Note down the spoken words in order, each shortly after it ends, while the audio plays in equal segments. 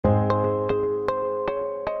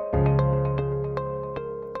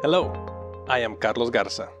Hello, I am Carlos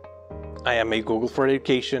Garza. I am a Google for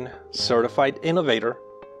Education certified innovator,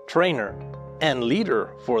 trainer, and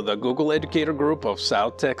leader for the Google Educator Group of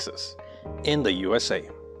South Texas in the USA.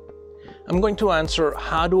 I'm going to answer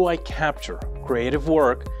how do I capture creative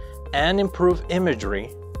work and improve imagery,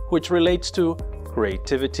 which relates to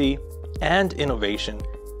creativity and innovation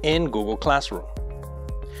in Google Classroom.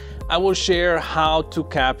 I will share how to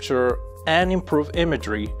capture and improve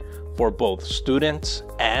imagery for both students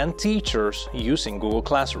and teachers using Google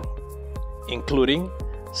Classroom, including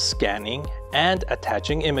scanning and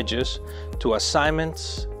attaching images to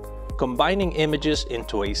assignments, combining images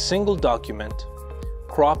into a single document,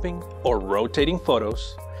 cropping or rotating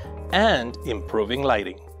photos, and improving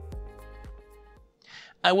lighting.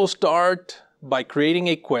 I will start by creating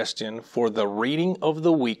a question for the Reading of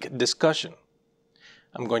the Week discussion.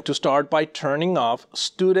 I'm going to start by turning off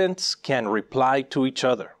 "Students can reply to each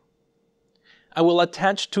other." I will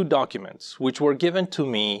attach two documents which were given to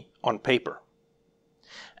me on paper.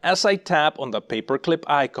 As I tap on the paperclip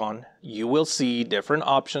icon, you will see different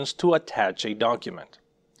options to attach a document.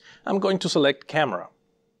 I'm going to select Camera.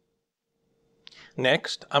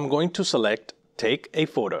 Next, I'm going to select Take a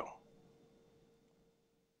Photo.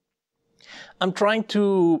 I'm trying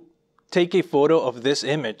to take a photo of this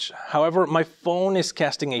image. However, my phone is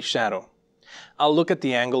casting a shadow. I'll look at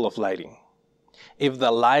the angle of lighting. If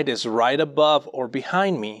the light is right above or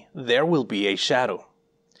behind me, there will be a shadow.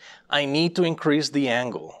 I need to increase the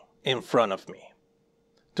angle in front of me.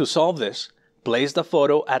 To solve this, place the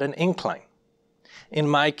photo at an incline. In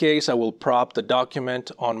my case, I will prop the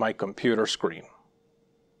document on my computer screen.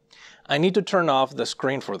 I need to turn off the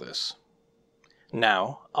screen for this.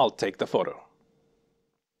 Now, I'll take the photo.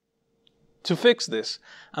 To fix this,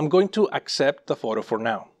 I'm going to accept the photo for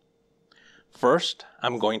now. First,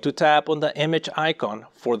 I'm going to tap on the image icon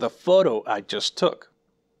for the photo I just took.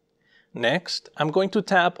 Next, I'm going to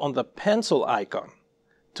tap on the pencil icon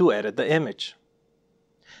to edit the image.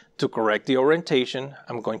 To correct the orientation,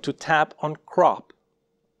 I'm going to tap on Crop,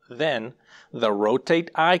 then the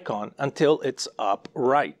Rotate icon until it's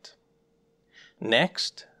upright.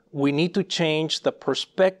 Next, we need to change the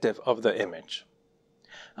perspective of the image.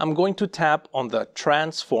 I'm going to tap on the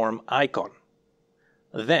Transform icon.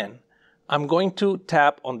 Then, I'm going to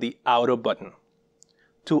tap on the Auto button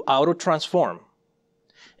to auto-transform.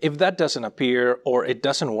 If that doesn't appear or it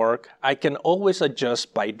doesn't work, I can always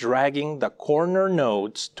adjust by dragging the corner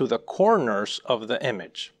nodes to the corners of the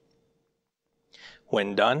image.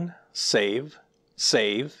 When done, save,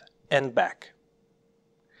 and back.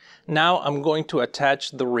 Now I'm going to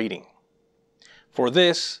attach the reading. For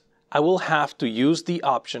this, I will have to use the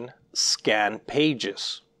option Scan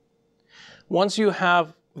Pages. Once you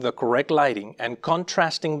have the correct lighting and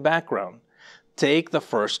contrasting background, take the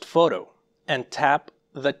first photo and tap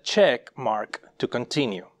the check mark to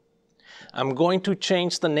continue. I'm going to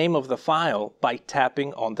change the name of the file by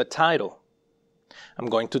tapping on the title. I'm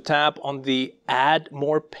going to tap on the Add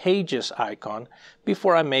More Pages icon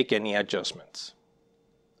before I make any adjustments.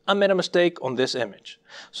 I made a mistake on this image,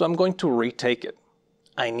 so I'm going to retake it.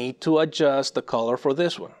 I need to adjust the color for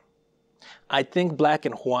this one. I think black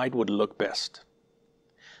and white would look best.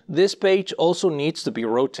 This page also needs to be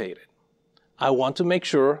rotated. I want to make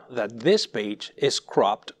sure that this page is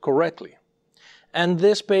cropped correctly. And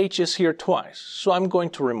this page is here twice, so I'm going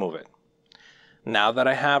to remove it. Now that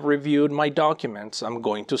I have reviewed my documents, I'm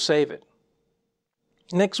going to save it.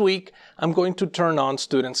 Next week, I'm going to turn on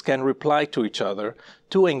Students Can Reply to Each Other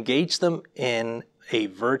to engage them in a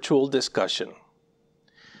virtual discussion.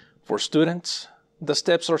 For students, the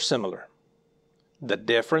steps are similar. The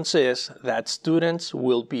difference is that students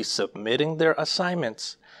will be submitting their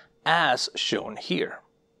assignments as shown here.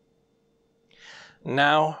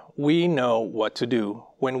 Now we know what to do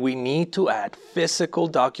when we need to add physical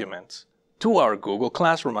documents to our Google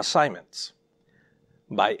Classroom assignments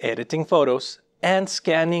by editing photos and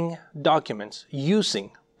scanning documents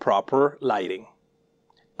using proper lighting.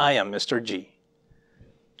 I am Mr. G.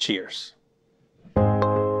 Cheers.